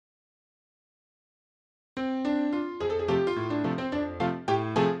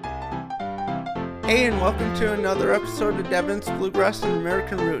Hey, and welcome to another episode of Devin's Bluegrass and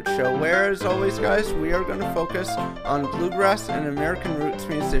American Roots Show, where, as always, guys, we are going to focus on bluegrass and American roots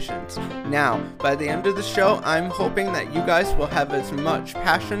musicians. Now, by the end of the show, I'm hoping that you guys will have as much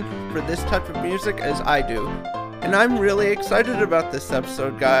passion for this type of music as I do. And I'm really excited about this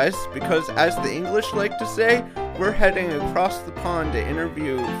episode, guys, because as the English like to say, we're heading across the pond to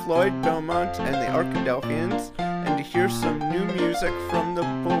interview Floyd, Beaumont, and the Arkadelphians, and to hear some new music from the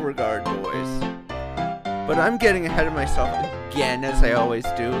Beauregard Boys. But I'm getting ahead of myself again, as I always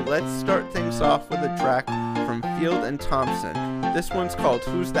do. Let's start things off with a track from Field and Thompson. This one's called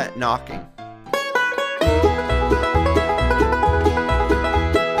Who's That Knocking?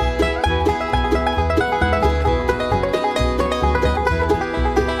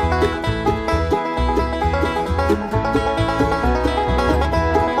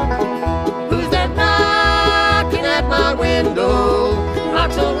 Who's that knocking at my window?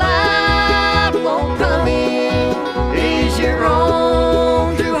 Not so loud, won't come in. Is your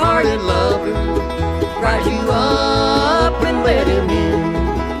own true-hearted lover? Rise you up and let him in.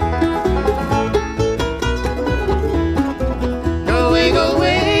 Go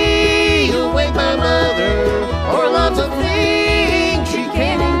away, you'll wake my mother. Or love's a thing she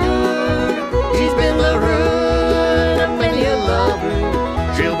can't endure. She's been the ruin of many a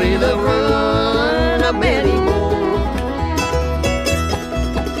lover. She'll be the ruin of many more.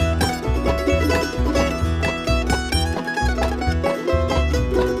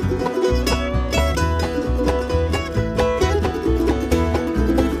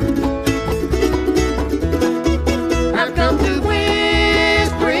 I've come to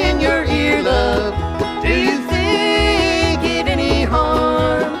whisper in your ear, love. Do you think it any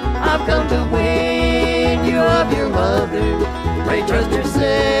harm? I've come to win you of your mother. Pray trust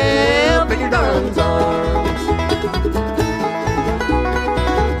yourself in your darling's arms.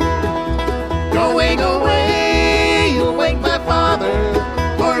 Go away, you'll wake my father,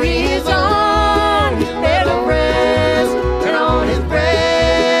 for he is on his bed of rest, and on his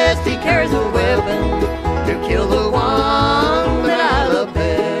breast he carries a weapon to kill the one that I love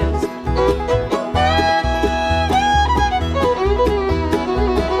best.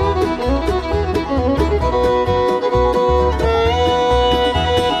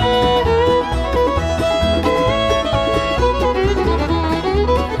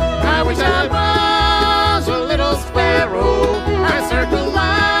 I wish I was a little sparrow. I circle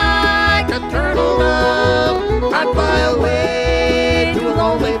like a turtle dove. I'd fly away to a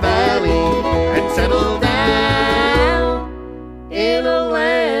lonely valley and settle down in a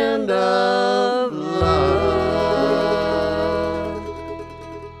land of love.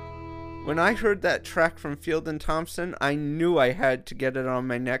 When I heard that track from Field and Thompson, I knew I had to get it on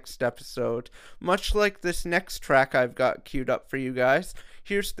my next episode. Much like this next track I've got queued up for you guys,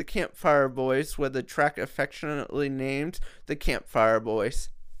 here's the Campfire Boys with a track affectionately named the Campfire Boys.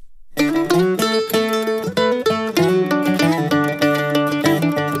 Gonna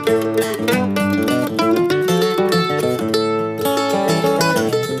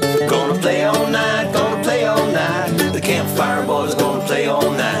play all night, gonna play all night. The Campfire Boys gonna play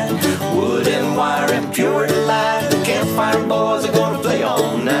all night. Wood and wire and pure delight. The Campfire Boys are gonna play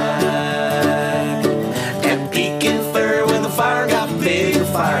all night. At peak and fair when the fire got big, the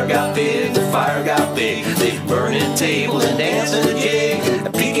fire got big, the fire got big. They burning tables and dancing a jig.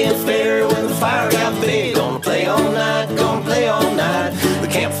 At peak and fair when the fire got big. Gonna play all night, gonna play all night. The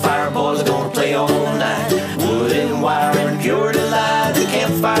Campfire Boys are gonna play all night. Wood and wire and pure delight. The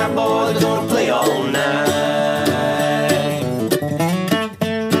Campfire Boys are gonna play all night.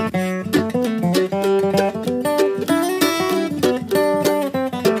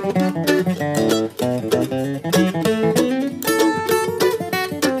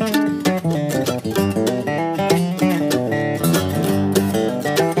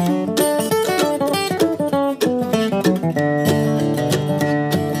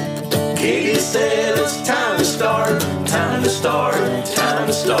 Katie said it's time to start, time to start, time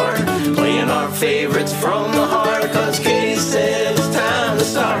to start. Playing our favorites from the heart, 'cause Katie said it's time to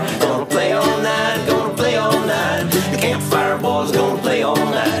start. Gonna play all night, gonna play all night. The Campfire Boys gonna play all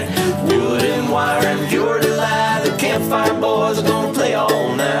night. Wood and wire and pure delight. The Campfire Boys are gonna play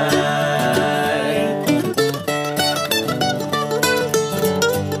all night.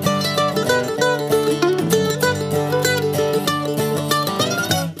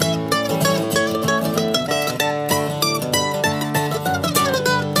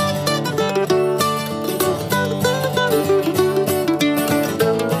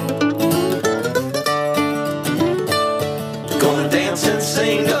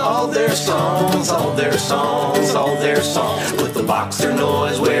 songs, all their songs, all their songs. With the boxer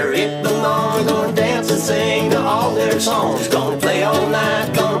noise where it belongs, gonna dance sing to all their songs. Gonna play all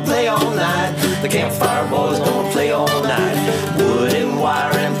night, gonna play all night. The campfire boys gonna play all night. Wood and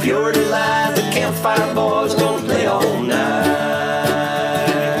wire and pure delight. The campfire boys gonna play all night.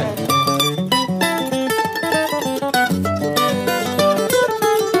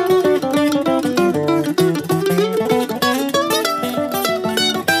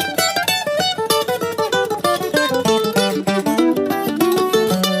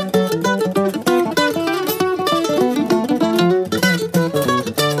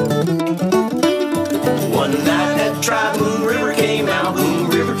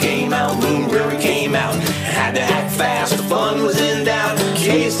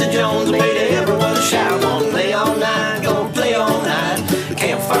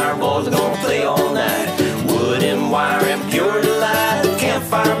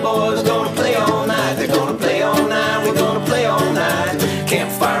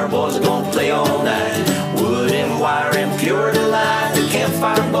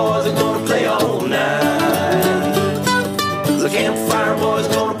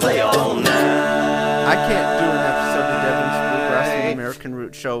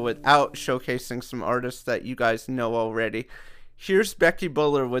 Show without showcasing some artists that you guys know already. Here's Becky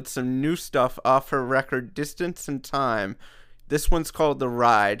Buller with some new stuff off her record Distance and Time. This one's called The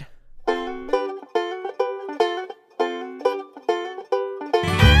Ride. 2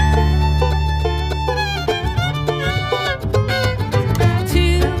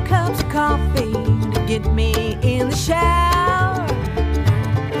 cups of coffee to get me in the shower.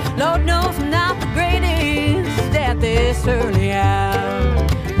 Lord knows I'm not the greatest at this early hour.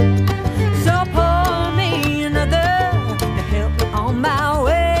 My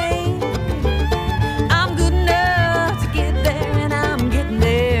way, I'm good enough to get there, and I'm getting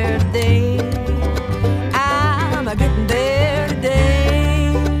there today. I'm getting there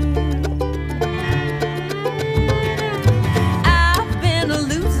today. I've been a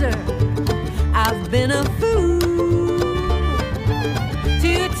loser, I've been a fool.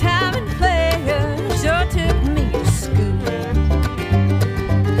 2-time player sure took me to school.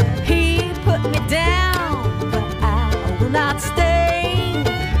 He put me down, but I will not stay.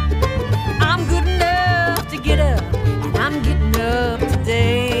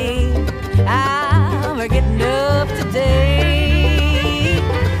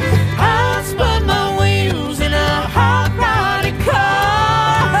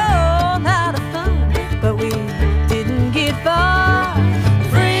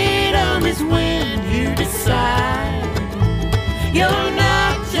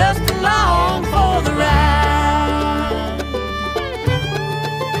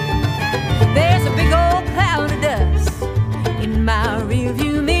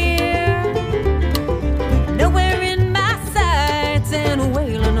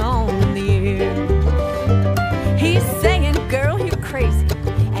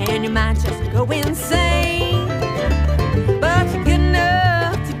 Insane, but you're good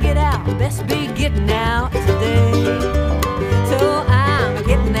enough to get out. Best be getting out today. So I'm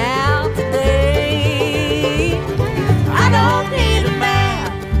getting out today. I don't need a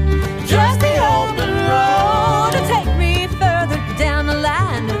map, just the open road to take me further down the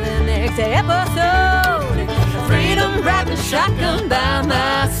line to the next episode. Freedom riding shotgun by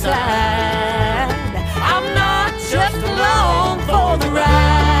my side. I'm not just along for the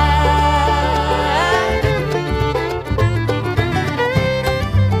ride.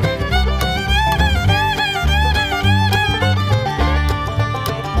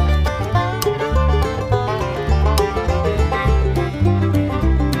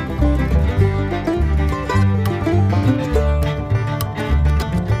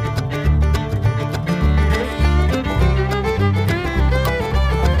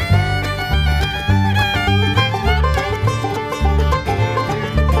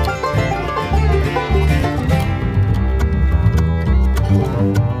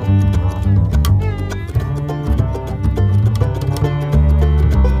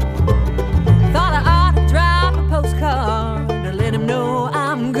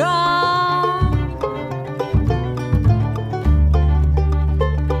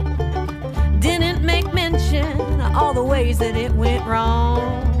 That it went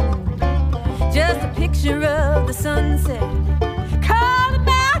wrong. Just a picture of the sunset, call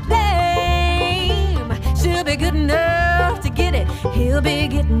my name. She'll be good enough to get it. He'll be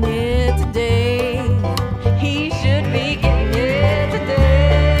getting it today. He should be getting it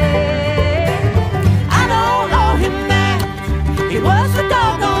today. I don't owe him that. He was the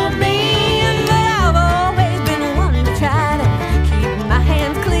dog on me, and I've always been one to try to keep my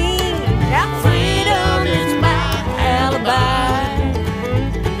hands clean. Now freedom is my alibi,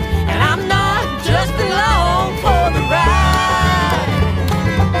 and I'm not just a lie.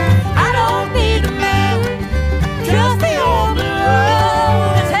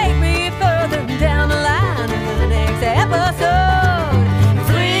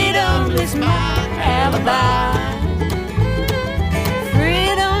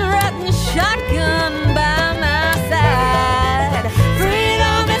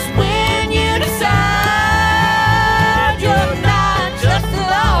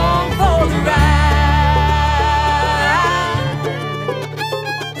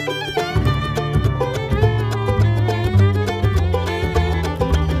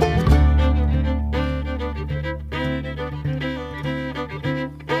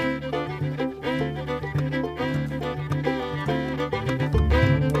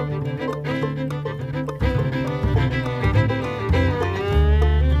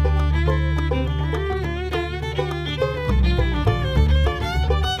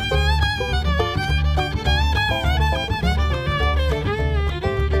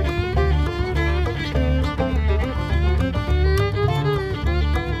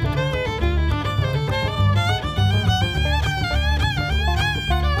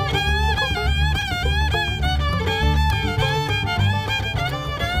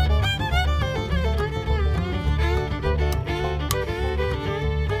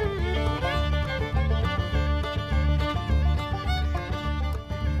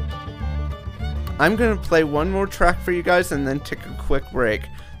 I'm going to play one more track for you guys and then take a quick break.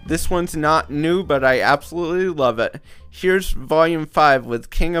 This one's not new, but I absolutely love it. Here's Volume 5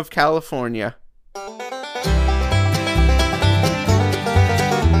 with King of California.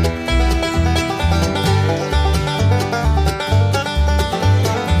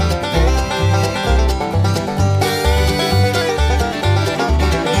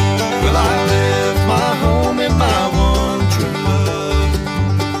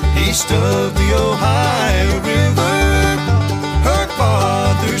 East of the Ohio River, her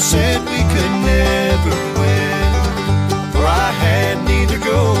father said we could never win, for I had neither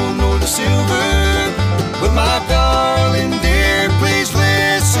gold nor the silver. But my darling dear, please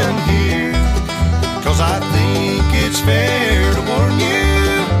listen here, 'cause I think it's fair to warn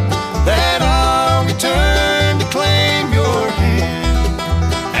you that I'll return to claim your hand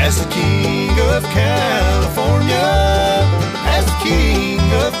as the King of California, as the King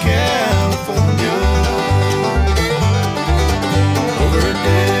of California. Over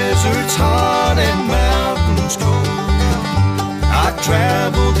deserts hot and mountains cold, I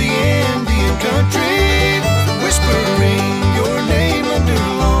traveled the Indian country, whispering your name under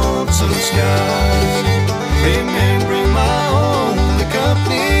lonesome skies, remembering my only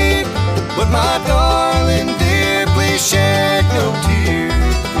company. But my darling dear, please shed no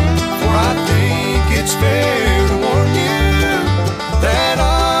tears, for I think it's fair to warn you that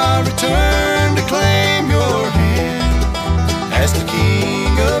I return to claim your hand as the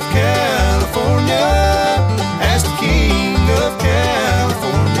King of California, as the King of California.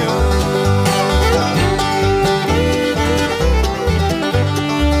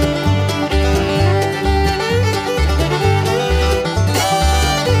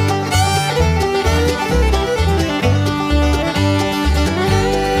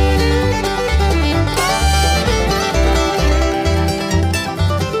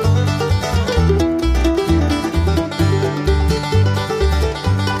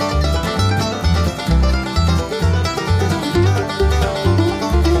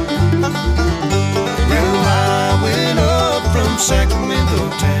 Sacramento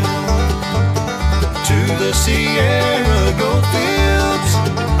town to the Sierra Gold Fields,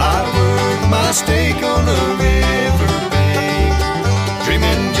 I worked my stake on the river bank,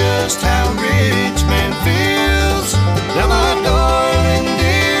 dreaming just how a rich man feels. Now my darling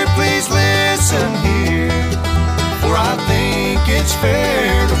dear, please listen here, for I think it's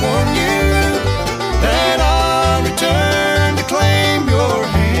fair to warn you that I'll return to claim your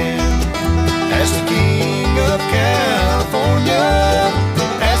hand as the King of California,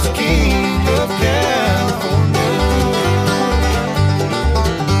 as the King of California.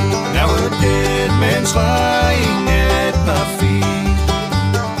 Now a dead man's lying at my feet,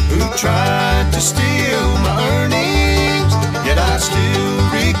 who tried to steal my earnings, yet I still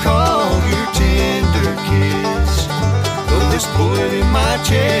recall your tender kiss. Though this bullet in my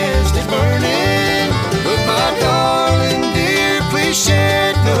chest is burning, but my darling dear, please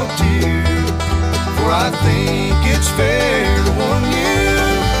shed no tears, for I think it's fair to warn you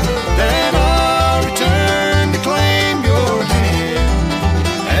that I'll return to claim your hand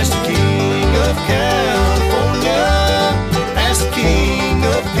as the King of California, as the King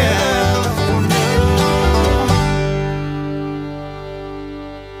of California.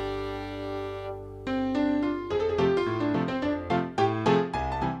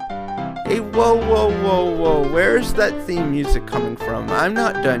 Hey, whoa, whoa, whoa, whoa, where's that theme music coming from? I'm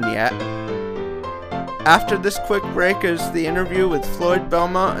not done yet. After this quick break is the interview with Floyd,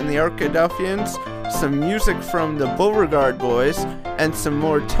 Beaumont, and the Arkadelphians, some music from the Beauregard Boys, and some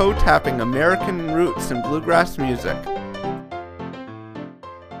more toe-tapping American roots and bluegrass music.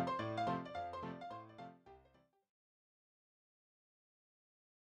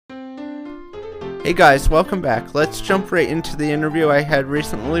 Hey guys, welcome back. Let's jump right into the interview I had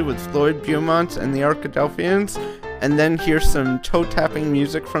recently with Floyd, Beaumont, and the Arkadelphians, and then hear some toe-tapping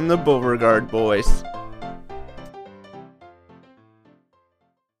music from the Beauregard Boys.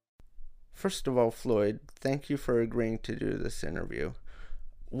 First of all, Floyd, thank you for agreeing to do this interview.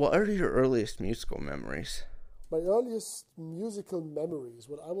 What are your earliest musical memories? My earliest musical memories,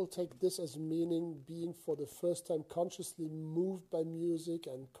 well, I will take this as meaning being for the first time consciously moved by music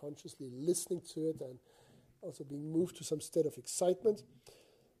and consciously listening to it and also being moved to some state of excitement.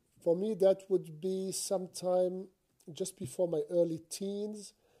 For me, that would be sometime just before my early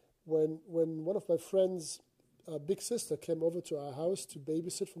teens when one of my friends' big sister came over to our house to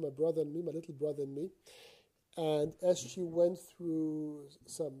babysit for my brother and me, my little brother and me. And as she went through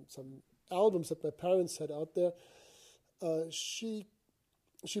some albums that my parents had out there, she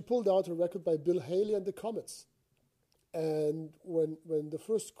pulled out a record by Bill Haley and the Comets. And when the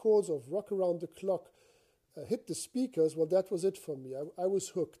first chords of Rock Around the Clock hit the speakers, well, that was it for me. I was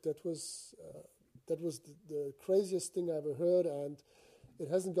hooked. That was the craziest thing I ever heard, and it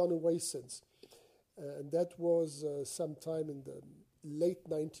hasn't gone away since. And that was sometime in the late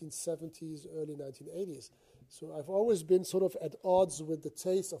 1970s, early 1980s. So I've always been sort of at odds with the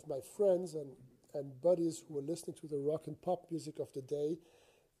taste of my friends and buddies who were listening to the rock and pop music of the day,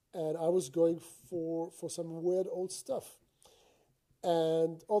 and I was going for some weird old stuff.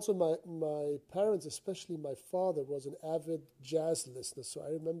 And also my parents, especially my father, was an avid jazz listener. So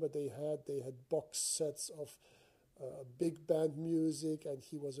I remember they had box sets of big band music, and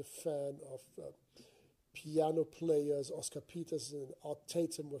he was a fan of piano players. Oscar Peterson and Art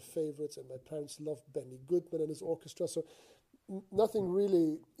Tatum were favorites, and my parents loved Benny Goodman and his orchestra. So nothing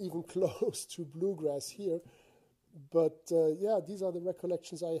really even close to bluegrass here. But these are the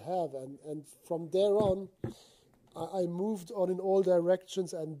recollections I have. And from there on, I moved on in all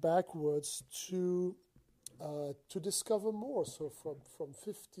directions and backwards to discover more. So from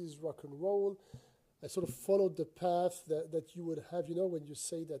 50s rock and roll, I sort of followed the path that you would have, when you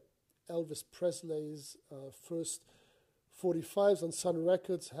say that Elvis Presley's first 45s on Sun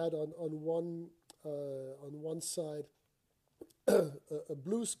Records had on one side a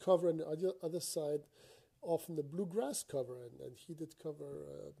blues cover, and on the other side often the bluegrass cover, and he did cover,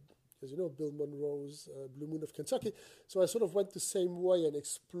 as you know, Bill Monroe's Blue Moon of Kentucky. So I sort of went the same way and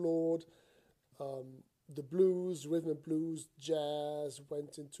explored the blues, rhythm and blues, jazz,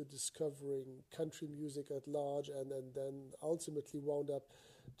 went into discovering country music at large, and then ultimately wound up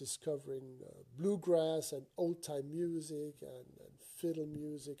discovering bluegrass and old-time music and fiddle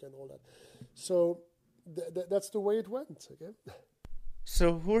music and all that. So that's the way it went, okay?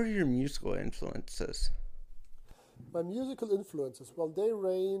 So who are your musical influences? My musical influences, well, they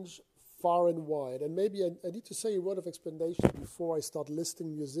range far and wide. And maybe I need to say a word of explanation before I start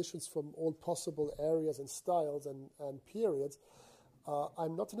listing musicians from all possible areas and styles and periods.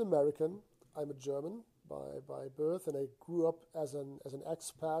 I'm not an American. I'm a German by birth, and I grew up as an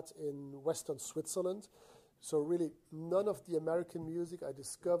expat in Western Switzerland. So really, none of the American music I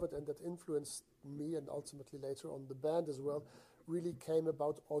discovered and that influenced me, and ultimately later on the band as well, really came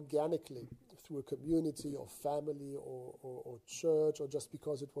about organically through a community or family or church, or just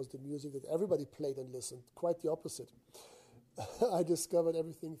because it was the music that everybody played and listened. Quite the opposite. I discovered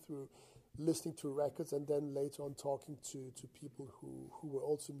everything through listening to records, and then later on talking to people who were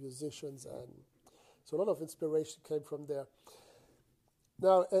also musicians, and so a lot of inspiration came from there.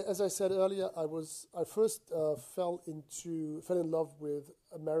 Now, as I said earlier, I first fell in love with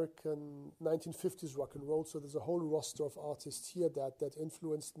American 1950s rock and roll. So there's a whole roster of artists here that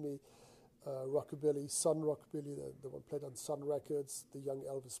influenced me. Rockabilly, Sun Rockabilly, the one played on Sun Records, the young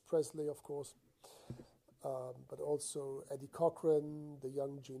Elvis Presley, of course, but also Eddie Cochran, the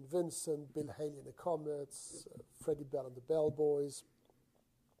young Gene Vincent, Bill Haley and the Comets, Freddie Bell and the Bell Boys,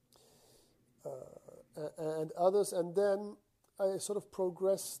 and others. And then I sort of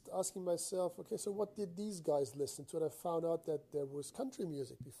progressed asking myself, okay, so what did these guys listen to? And I found out that there was country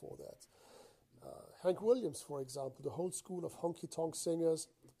music before that. Hank Williams, for example, the whole school of honky-tonk singers,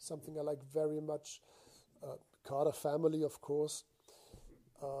 something I like very much. Carter Family, of course.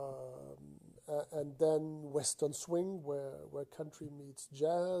 And then Western Swing, where country meets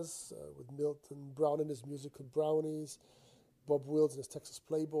jazz, with Milton Brown and his musical Brownies, Bob Wills and his Texas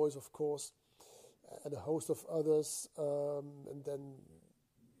Playboys, of course, and a host of others, and then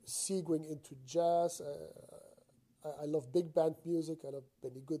seguing into jazz. I love big band music. I love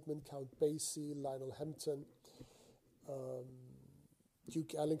Benny Goodman, Count Basie, Lionel Hampton,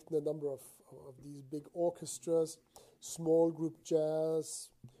 Duke Ellington, a number of these big orchestras, small group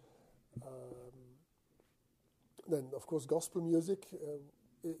jazz. Then, of course, gospel music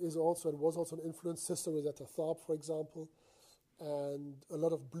is also and was also an influence. Sister Rosetta Tharpe, for example, and a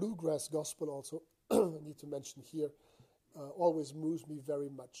lot of bluegrass gospel also, I need to mention here, always moves me very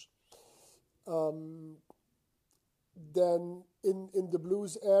much. Then in the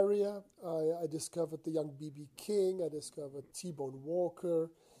blues area, I discovered the young B.B. King, I discovered T-Bone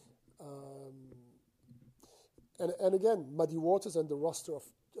Walker, and again, Muddy Waters and the roster of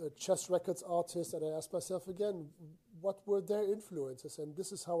Chess Records artists, and I asked myself again, what were their influences? And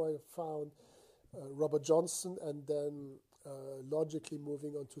this is how I found Robert Johnson, and then logically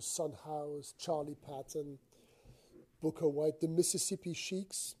moving on to Son House, Charlie Patton, Booker White, the Mississippi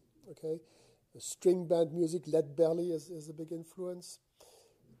Sheiks, okay? String band music, Lead Belly is a big influence.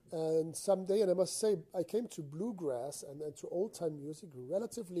 And someday, and I must say, I came to bluegrass and to old-time music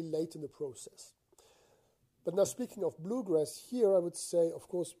relatively late in the process. But now speaking of bluegrass, here I would say, of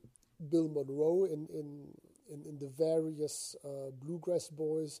course, Bill Monroe in in the various Bluegrass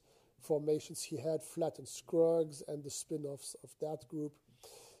Boys formations he had, Flat and Scruggs and the spin-offs of that group.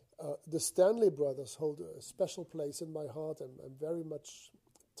 The Stanley Brothers hold a special place in my heart. I'm very much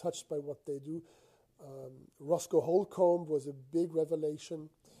touched by what they do. Roscoe Holcomb was a big revelation.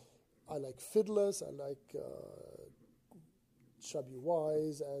 I like fiddlers. I like Chubby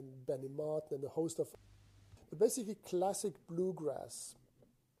Wise and Benny Martin and a host of... But basically classic bluegrass,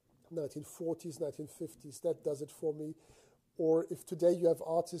 1940s, 1950s, that does it for me. Or if today you have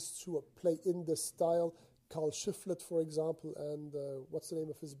artists who play in the style, Carl Shiflett, for example, and what's the name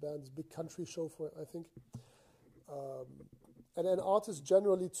of his band? Big Country Show, I think. And then artists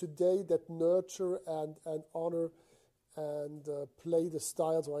generally today that nurture and honor and play the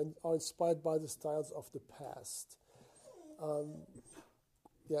styles or are inspired by the styles of the past.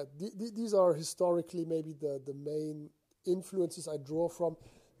 These are historically maybe the main influences I draw from.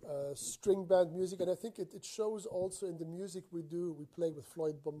 String band music, and I think it shows also in the music we do. We play with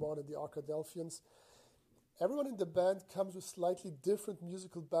Floyd, Beaumont and the Arkadelphians. Everyone in the band comes with slightly different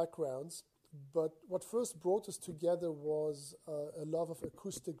musical backgrounds, but what first brought us together was a love of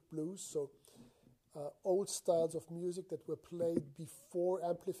acoustic blues, so old styles of music that were played before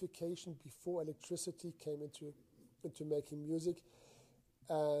amplification, before electricity came into making music.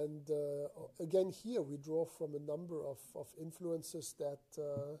 And again, here we draw from a number of influences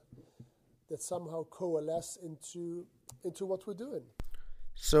that somehow coalesce into what we're doing.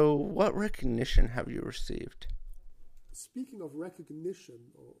 So what recognition have you received? Speaking of recognition,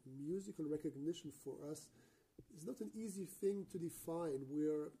 or musical recognition for us, it's not an easy thing to define.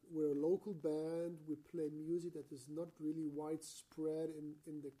 We're a local band. We play music that is not really widespread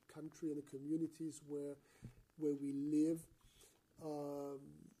in the country and the communities where we live.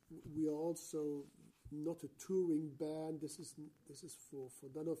 We are also not a touring band. This is for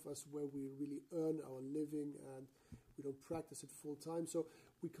none of us where we really earn our living, and we don't practice it full time. So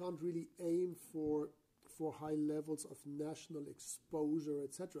we can't really aim for high levels of national exposure,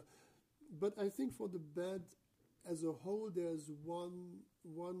 etc. But I think for the band as a whole, there's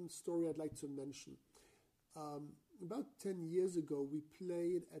one story I'd like to mention. About 10 years ago, we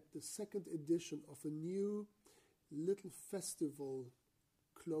played at the second edition of a new little festival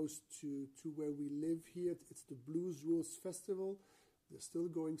close to where we live here. It's the Blues Rules Festival. They're still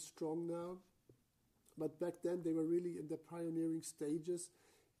going strong now. But back then they were really in the pioneering stages,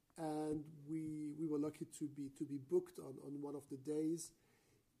 and we were lucky to be booked on one of the days.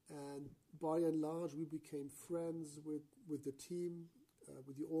 And by and large we became friends with the team,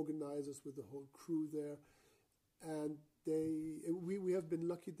 with the organizers, with the whole crew there. And we have been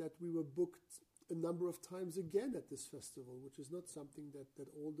lucky that we were booked a number of times again at this festival, which is not something that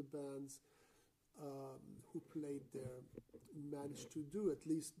all the bands who played there managed to do, at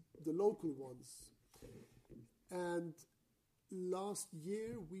least the local ones. And last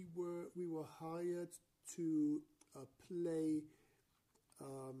year we were hired to play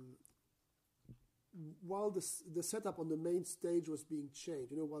while the setup on the main stage was being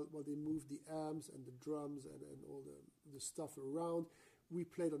changed. While they moved the amps and the drums and all the stuff around. We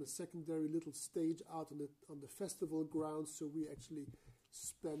played on a secondary little stage out on the festival grounds, so we actually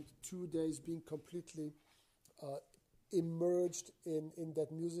spent 2 days being completely immersed in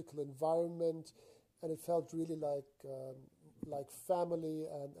that musical environment, and it felt really like family,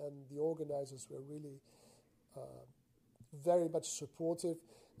 and the organizers were really very much supportive.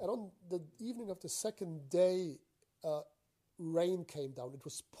 And on the evening of the second day, rain came down. It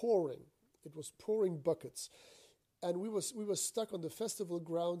was pouring. It was pouring buckets. And we were stuck on the festival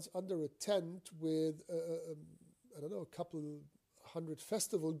grounds under a tent with, a couple hundred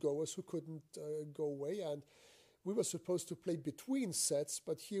festival goers who couldn't go away. And we were supposed to play between sets,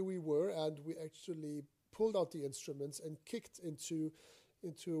 but here we were, and we actually pulled out the instruments and kicked into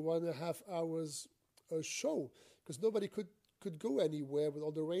 1.5 hours show, because nobody could go anywhere with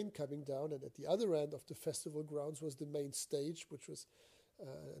all the rain coming down. And at the other end of the festival grounds was the main stage, which was,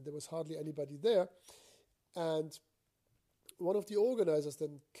 there was hardly anybody there. And one of the organizers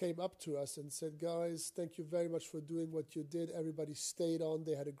then came up to us and said, "Guys, thank you very much for doing what you did. Everybody stayed on.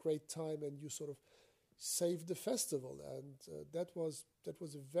 They had a great time, and you sort of saved the festival." And that was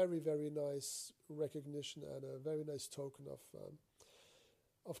a very, very nice recognition and a very nice token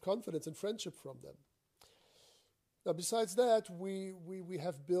of confidence and friendship from them. Now, besides that, we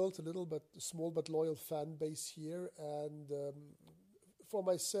have built a small but loyal fan base here, and for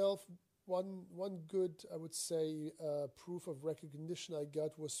myself, one good, I would say, proof of recognition I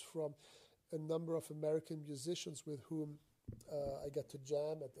got was from a number of American musicians with whom I got to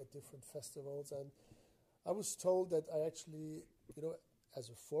jam at different festivals. And I was told that I actually, as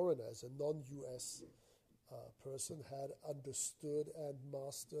a foreigner, as a non-US person had understood and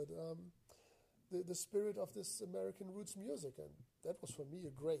mastered the spirit of this American roots music, and that was for me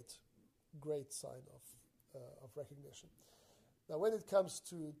a great sign of recognition. Now, when it comes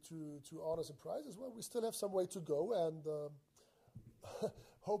to honors and prizes, well, we still have some way to go, and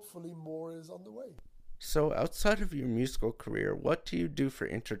hopefully more is on the way. So, outside of your musical career, what do you do for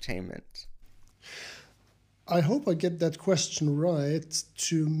entertainment? I hope I get that question right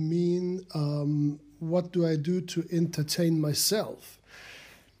to mean what do I do to entertain myself?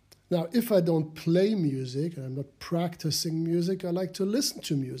 Now, if I don't play music and I'm not practicing music, I like to listen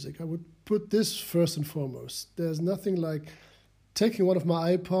to music. I would put this first and foremost. There's nothing like taking one of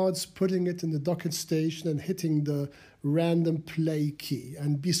my iPods, putting it in the docket station and hitting the random play key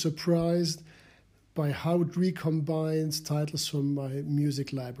and be surprised by how it recombines titles from my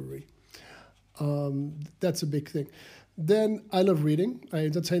music library. That's a big thing. Then I love reading. I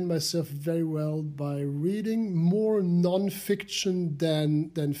entertain myself very well by reading more non-fiction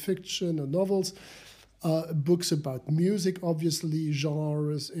than fiction or novels. Books about music, obviously,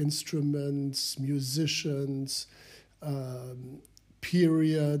 genres, instruments, musicians,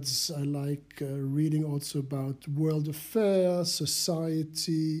 periods. I like reading also about world affairs,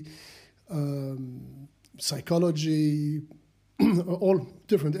 society, psychology, all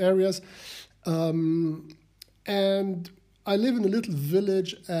different areas. And I live in a little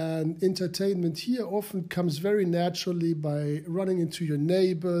village, and entertainment here often comes very naturally by running into your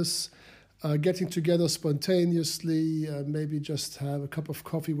neighbors, getting together spontaneously, maybe just have a cup of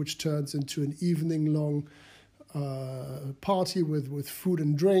coffee, which turns into an evening-long party with food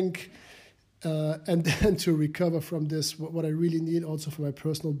and drink. And then to recover from this, what I really need also for my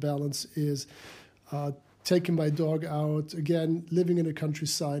personal balance is taking my dog out. Again, living in the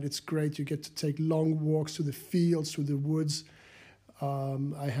countryside, it's great. You get to take long walks through the fields, through the woods.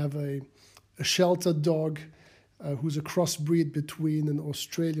 I have a shelter dog who's a crossbreed between an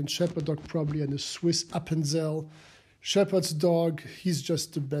Australian Shepherd dog probably and a Swiss Appenzell Shepherd's dog. He's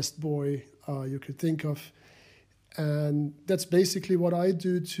just the best boy you could think of. And that's basically what I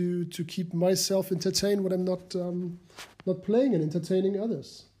do to keep myself entertained when I'm not playing and entertaining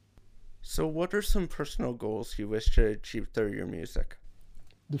others. So what are some personal goals you wish to achieve through your music?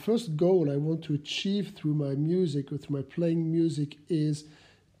 The first goal I want to achieve through my music or through my playing music is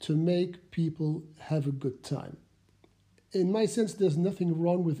to make people have a good time. In my sense, there's nothing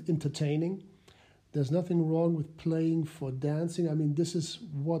wrong with entertaining. There's nothing wrong with playing for dancing. I mean, this is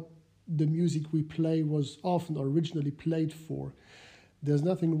what the music we play was often originally played for. There's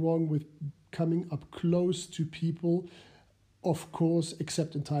nothing wrong with coming up close to people, of course,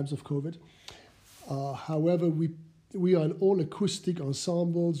 except in times of COVID. However, we are an all-acoustic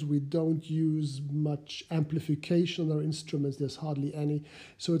ensembles. We don't use much amplification on our instruments. There's hardly any.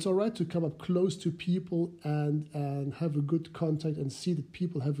 So it's all right to come up close to people and have a good contact and see that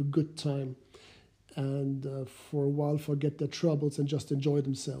people have a good time and for a while forget their troubles and just enjoy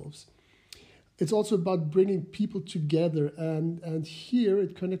themselves. It's also about bringing people together, and here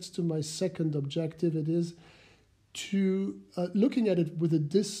it connects to my second objective. It is to looking at it with a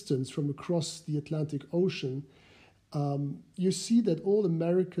distance from across the Atlantic Ocean. You see that all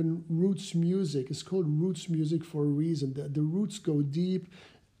American roots music is called roots music for a reason. The roots go deep,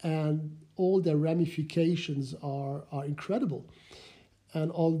 and all their ramifications are incredible.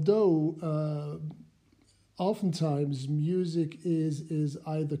 And although oftentimes music is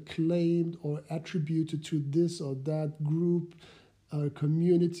either claimed or attributed to this or that group,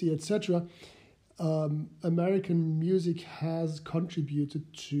 community, etc., American music has contributed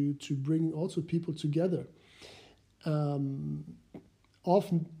to bringing also people together.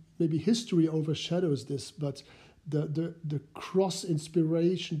 Often maybe history overshadows this, but the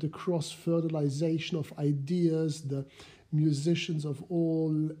cross-inspiration, the cross-fertilization of ideas, the musicians of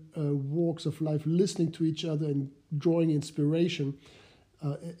all walks of life listening to each other and drawing inspiration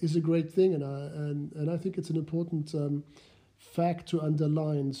is a great thing, and I think it's an important fact to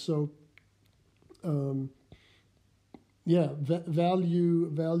underline. So value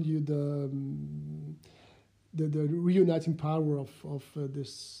the reuniting power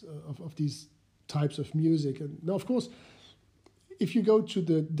of these types of music. And now, of course, if you go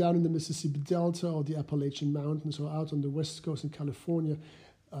to down in the Mississippi Delta or the Appalachian Mountains or out on the West Coast in California,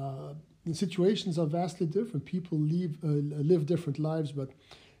 the situations are vastly different. People live different lives, but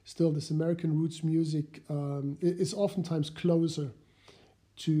still this American roots music is oftentimes closer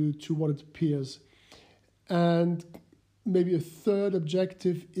to what it appears. And maybe a third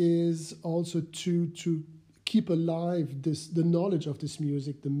objective is also to keep alive the knowledge of this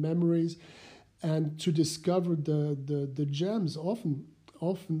music, the memories, and to discover the gems.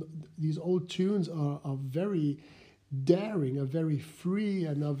 often these old tunes are very daring, are very free,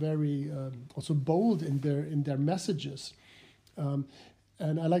 and are very also bold in their messages. And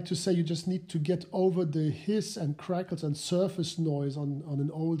I like to say you just need to get over the hiss and crackles and surface noise on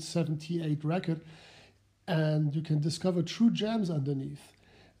an old 78 record, and you can discover true gems underneath.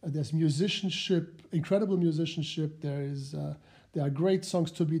 There's musicianship, incredible musicianship. There are great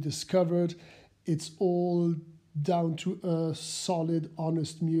songs to be discovered. It's all down to solid,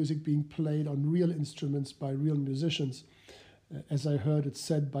 honest music being played on real instruments by real musicians, as I heard it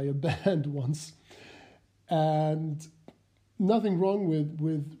said by a band once. And nothing wrong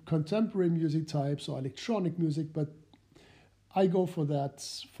with contemporary music types or electronic music, but I go for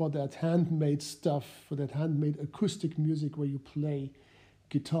that handmade stuff, for that handmade acoustic music where you play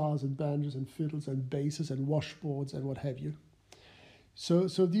guitars and banjos and fiddles and basses and washboards and what have you. So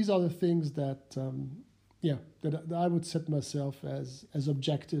these are the things that that I would set myself as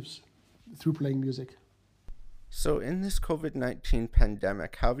objectives through playing music. So in this COVID-19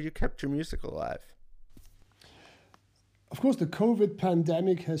 pandemic, how have you kept your music alive? Of course, the COVID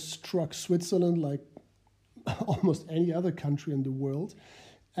pandemic has struck Switzerland like almost any other country in the world.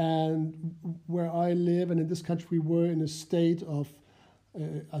 And where I live and in this country, we were in a state of,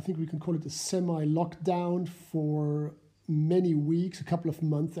 I think we can call it a semi-lockdown for many weeks, a couple of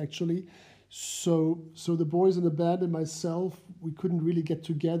months actually. So the boys in the band and myself, we couldn't really get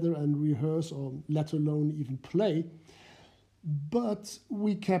together and rehearse or let alone even play. But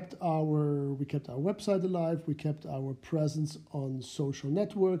we kept our website alive. We kept our presence on social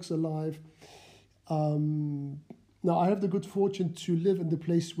networks alive. Now I have the good fortune to live in the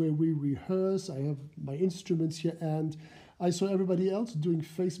place where we rehearse. I have my instruments here, and I saw everybody else doing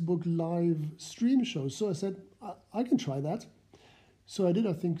Facebook Live stream shows. So I said, I can try that. So I did,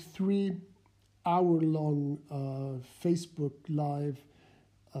 I think, 3-hour-long Facebook Live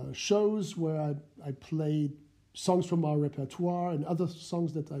shows where I played songs from our repertoire and other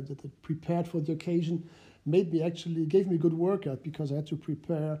songs that I prepared for the occasion. Gave me a good workout because I had to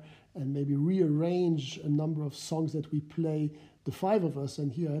prepare and maybe rearrange a number of songs that we play, the five of us,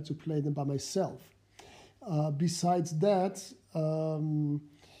 and here I had to play them by myself. Besides that,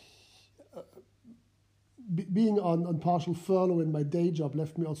 being on partial furlough in my day job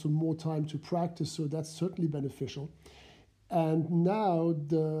left me also more time to practice, so that's certainly beneficial. And now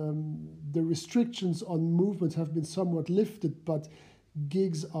the restrictions on movement have been somewhat lifted, but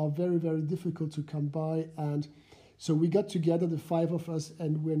gigs are very, very difficult to come by. And so we got together, the five of us,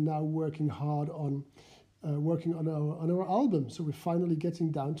 and we're now working hard on our album. So we're finally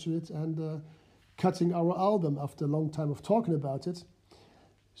getting down to it and cutting our album after a long time of talking about it.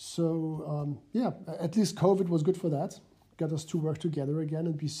 So at least COVID was good for that. Got us to work together again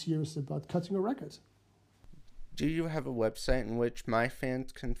and be serious about cutting a record. Do you have a website in which my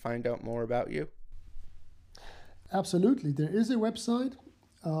fans can find out more about you? Absolutely. There is a website,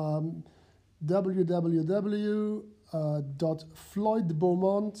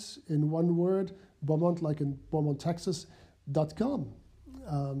 www.floydbeaumont, in one word, Beaumont like in Beaumont, Texas.com.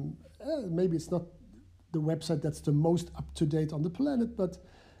 Maybe it's not the website that's the most up-to-date on the planet, but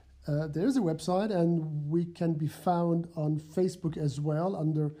there is a website, and we can be found on Facebook as well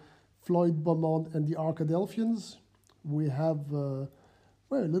under Floyd, Beaumont, and the Arkadelphians. We have a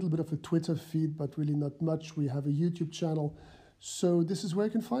little bit of a Twitter feed, but really not much. We have a YouTube channel. So this is where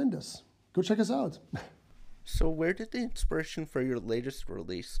you can find us. Go check us out. So where did the inspiration for your latest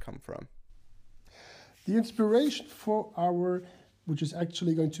release come from? The inspiration for which is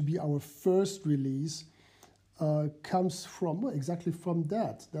actually going to be our first release, comes from, exactly from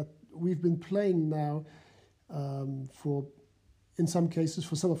that we've been playing now in some cases,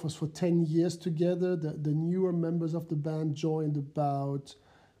 for some of us, for 10 years together. The newer members of the band joined about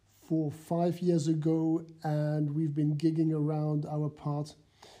 4 or 5 years ago, and we've been gigging around our part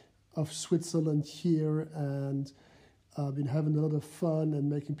of Switzerland here and been having a lot of fun and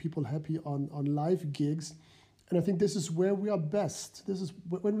making people happy on live gigs. And I think this is where we are best. This is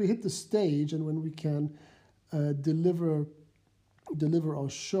when we hit the stage and when we can deliver our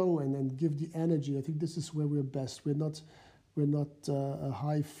show and give the energy. I think this is where we're best. We're not a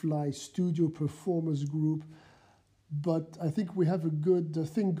high-fly studio performers group, but I think we have a good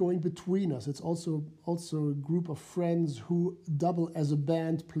thing going between us. It's also a group of friends who double as a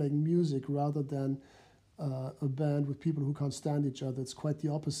band playing music rather than a band with people who can't stand each other. It's quite the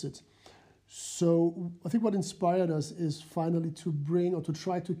opposite. So I think what inspired us is finally to bring or to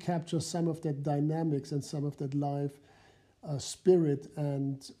try to capture some of that dynamics and some of that live spirit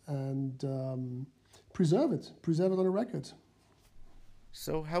and preserve it on a record.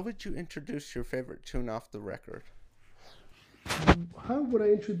 So how would you introduce your favorite tune off the record? how would I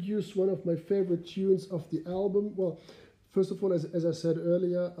introduce one of my favorite tunes of the album? Well, first of all, as I said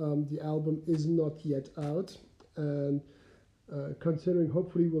earlier, the album is not yet out, and considering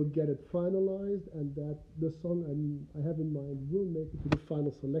hopefully we'll get it finalized, and that the song I have in mind will make it to the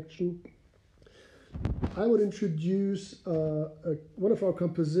final selection, I would introduce one of our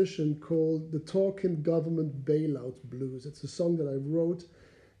compositions called the Talking Government Bailout Blues. It's a song that I wrote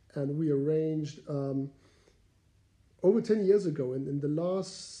and we arranged over 10 years ago, in the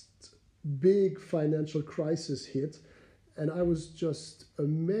last big financial crisis hit, and I was just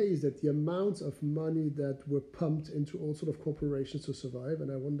amazed at the amounts of money that were pumped into all sort of corporations to survive,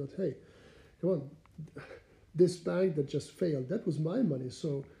 and I wondered, hey, come on, this bank that just failed, that was my money,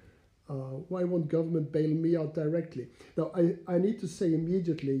 so why won't government bail me out directly? Now, I need to say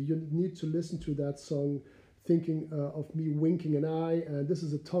immediately, you need to listen to that song thinking of me winking an eye, and this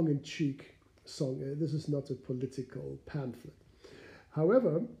is a tongue-in-cheek song. This is not a political pamphlet.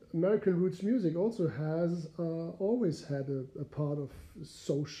 However, American roots music also has always had a part of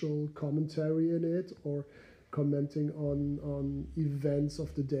social commentary in it, or commenting on events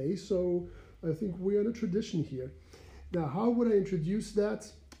of the day. So I think we're in a tradition here. Now, how would I introduce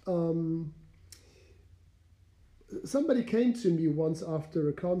that? Somebody came to me once after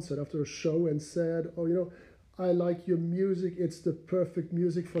a concert, after a show, and said, oh, you know, I like your music. It's the perfect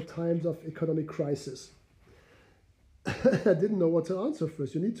music for times of economic crisis. I didn't know what to answer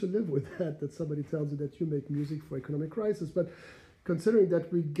first. You need to live with that somebody tells you that you make music for economic crisis. But considering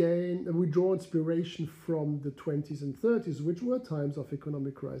that we draw inspiration from the 20s and 30s, which were times of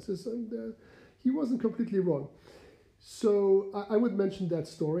economic crisis, and he wasn't completely wrong. So I would mention that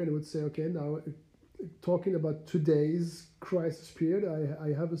story, and I would say, okay, now talking about today's crisis period,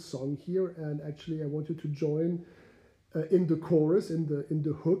 I have a song here, and actually I want you to join in the chorus, in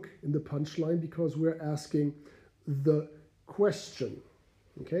the hook, in the punchline, because we're asking the question,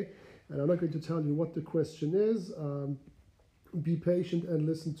 okay? And I'm not going to tell you what the question is. Be patient and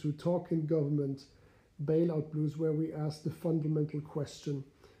listen to Talking Government Bailout Blues, where we ask the fundamental question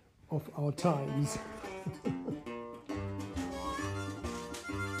of our times.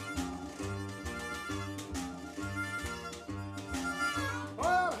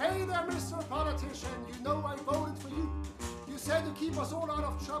 Well, hey there, Mr. Politician, you know I voted for you. You said to keep us all out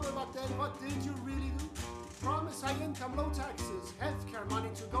of trouble, but then what did you really do? Promise high income, low taxes, healthcare money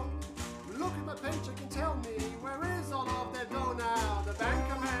to go. Look at my paycheck and tell me, where is all of that dough now? The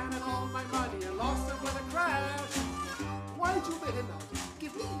banker man and all my money, and lost it with a crash. Why'd you bid him out?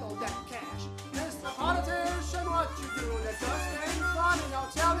 Give me all that cash. Mr. Politician, what you do? That just ain't funny. Now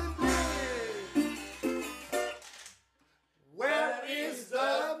tell me, please, where is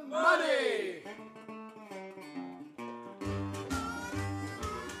the money?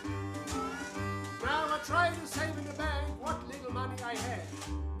 Now I tried to save in the bank what little money I had.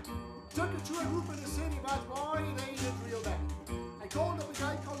 Took it to a group in the city, but boy, it ain't it real bad. I called up a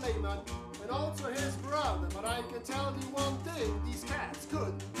guy called Lehman, and also his brother, but I can tell you one thing, these cats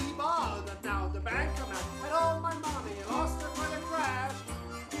couldn't be bothered. Now the banker man had all my money and lost it with a crash.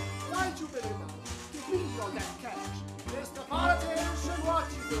 Why'd you bid him out? Give me all that cash. Mr. Politician,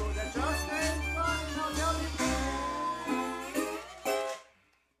 what you do? That just ain't funny. Now tell me,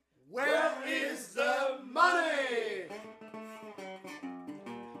 where is the money?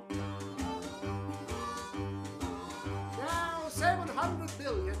 Now, 700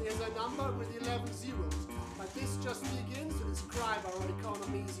 billion is a number with 11 zeros, but this just begins to describe our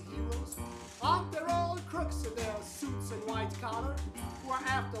economy's heroes. Aren't they all crooks in their suits and white collar, who are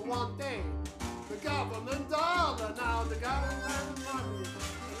after one thing, the government dollar? Now the government money,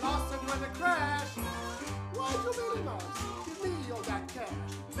 they lost it with a crash. Why'd you bid him out? Give me all that cash.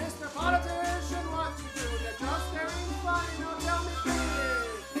 Mr. Politician, what you do? That just ain't funny. Now tell me,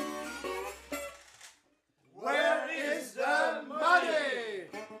 please, where is the money?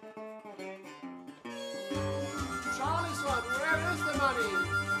 Charlie's one, where is the money?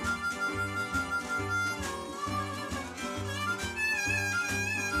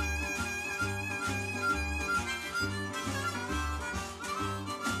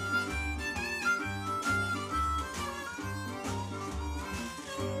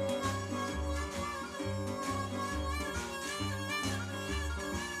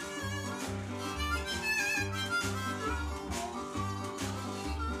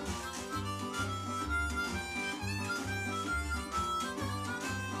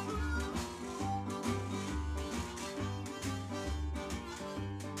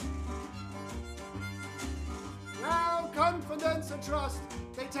 Confidence and trust,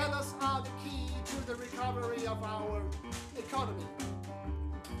 they tell us, are the key to the recovery of our economy.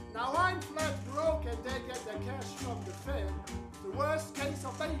 Now Now I'm flat broke and they get their cash from the Fed. The worst case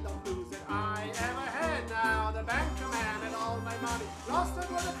of bailout blues that I ever had. Now the banker man and all my money lost it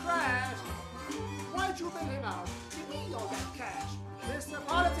with a crash. Why'd you bail him out? Give me all that cash. Mr.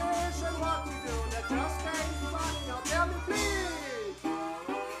 Politician, what you do? That just ain't funny. Now tell me please,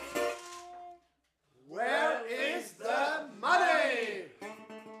 where is the money?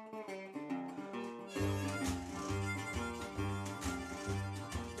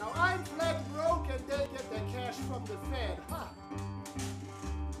 Now I'm flat broke and they get their cash from the Fed. Huh.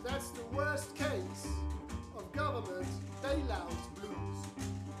 That's the worst case of government bailout blues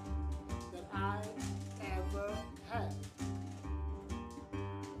that I ever had.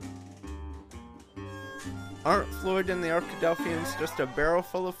 Aren't Floyd and the Arkadelphians just a barrel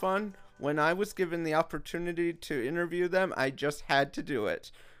full of fun? When I was given the opportunity to interview them, I just had to do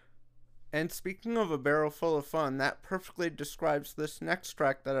it. And speaking of a barrel full of fun, that perfectly describes this next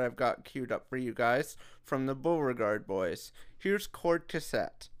track that I've got queued up for you guys from the Beauregard Boys. Here's Chord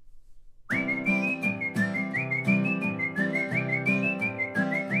Cassette.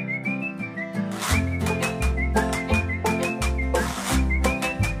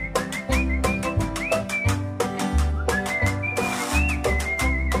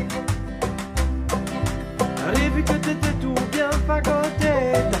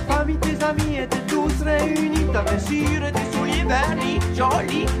 Ta famille, tes amis étaient tous réunis. T'avais sur tes souliers vernis,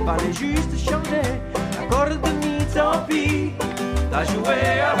 jolis. Fallait juste chanter la corde de mi, tant pis. T'as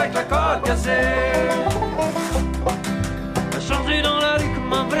joué avec la corde cassée. T'as chanté dans la rue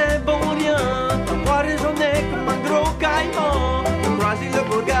comme un vrai bon lien. T'as pas raisonné comme un gros caïman. T'as croisé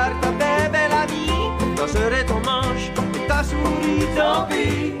le regard, ta belle amie. T'as serré ton manche et t'as souri, tant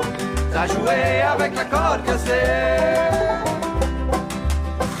pis. T'as joué avec la corde cassée.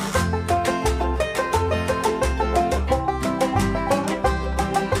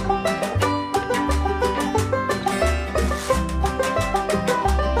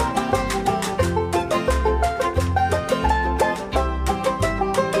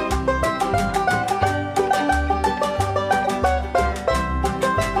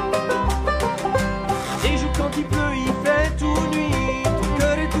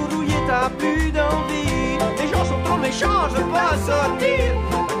 Je pas sortir,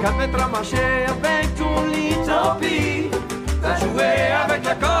 qu'à mettre à marcher avec ton lit, tant pis. T'as joué avec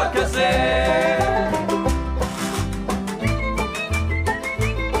la corde cassée.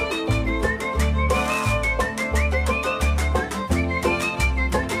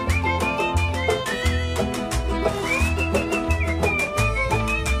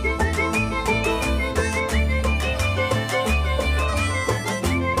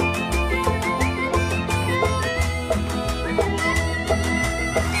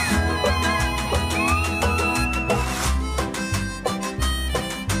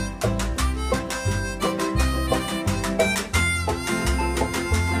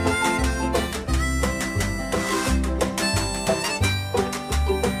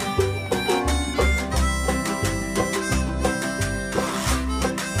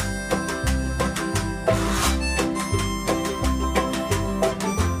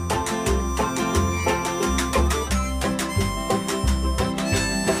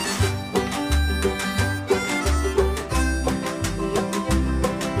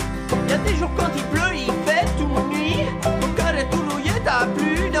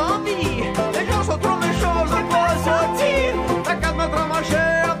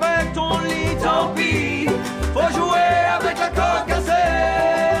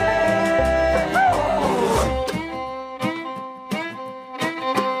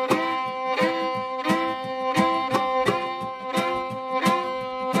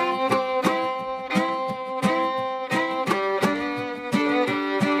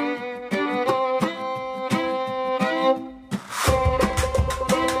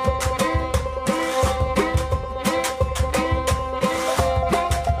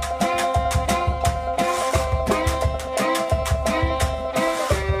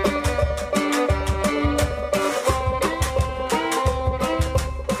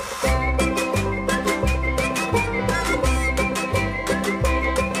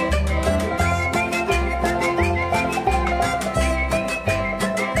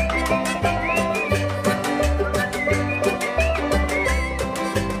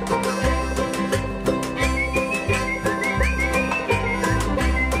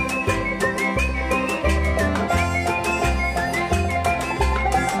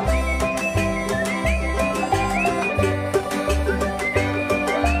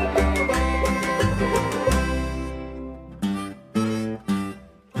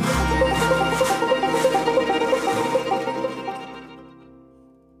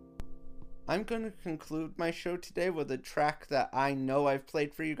 going to conclude my show today with a track that I know I've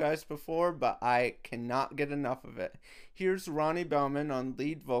played for you guys before, but I cannot get enough of it. Here's Ronnie Beaumont on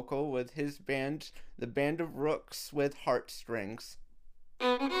lead vocal with his band, the Band of Rooks with Heartstrings.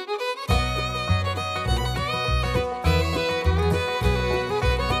 I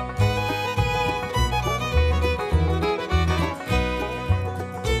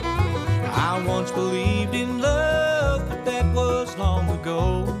once believed in love, but that was long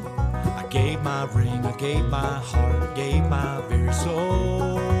ago. I gave my ring, I gave my heart, gave my very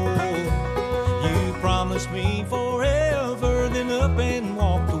soul. You promised me forever, then up and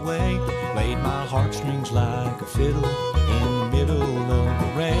walked away. Played my heartstrings like a fiddle in the middle of the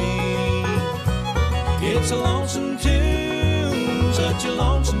rain. It's a lonesome tune, such a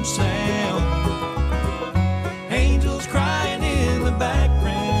lonesome sound. Angels crying in the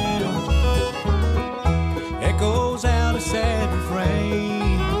background. Echoes out a sad refrain.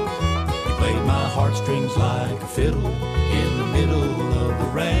 You played my heartstrings like a fiddle in the middle of the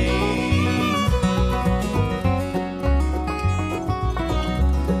rain.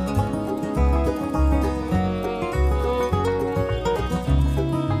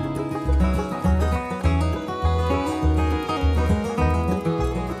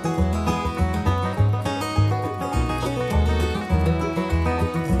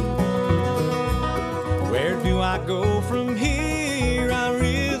 I go from here, I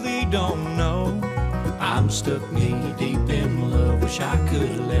really don't know. I'm stuck knee deep in love, wish I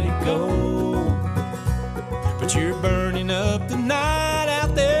could let it go. But you're burning up the night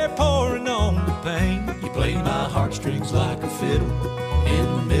out there, pouring on the pain. You played my heartstrings like a fiddle in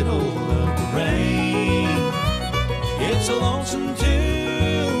the middle of the rain. It's a lonesome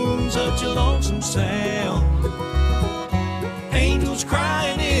tune, such a lonesome sound. Angels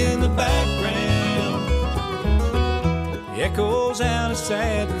crying in the background. Echoes out a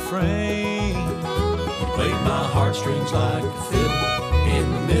sad refrain. You played my heartstrings like a fiddle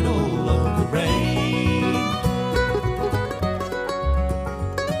in the middle of the rain.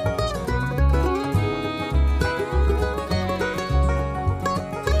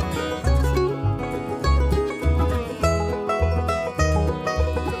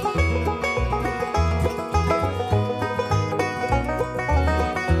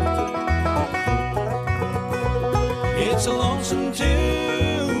 It's a lonesome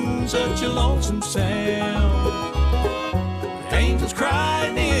tune, such a lonesome sound. Angels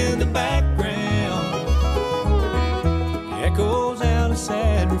crying in the background. Echoes out a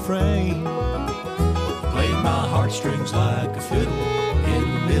sad refrain. Played my heartstrings like a fiddle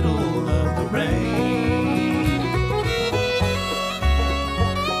in the middle of the rain.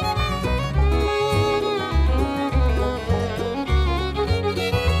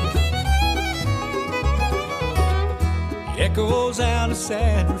 Echoes out a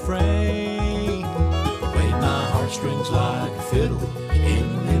sad refrain. Played my heartstrings like a fiddle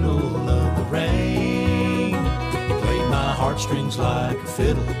in the middle of the rain. You played my heartstrings like a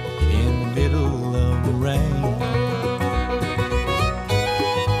fiddle in the middle of the rain.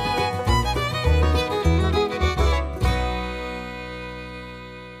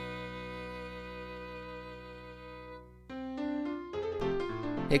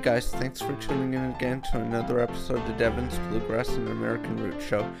 Hey guys, thanks for tuning in again to another episode of Devon's Bluegrass and American Roots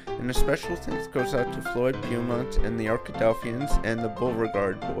Show, and a special thanks goes out to Floyd, Beaumont, and the Arkadelphians and the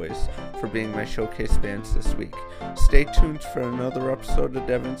Beauregard Boys for being my showcase bands this week. Stay tuned for another episode of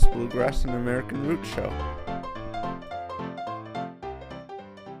Devon's Bluegrass and American Roots Show.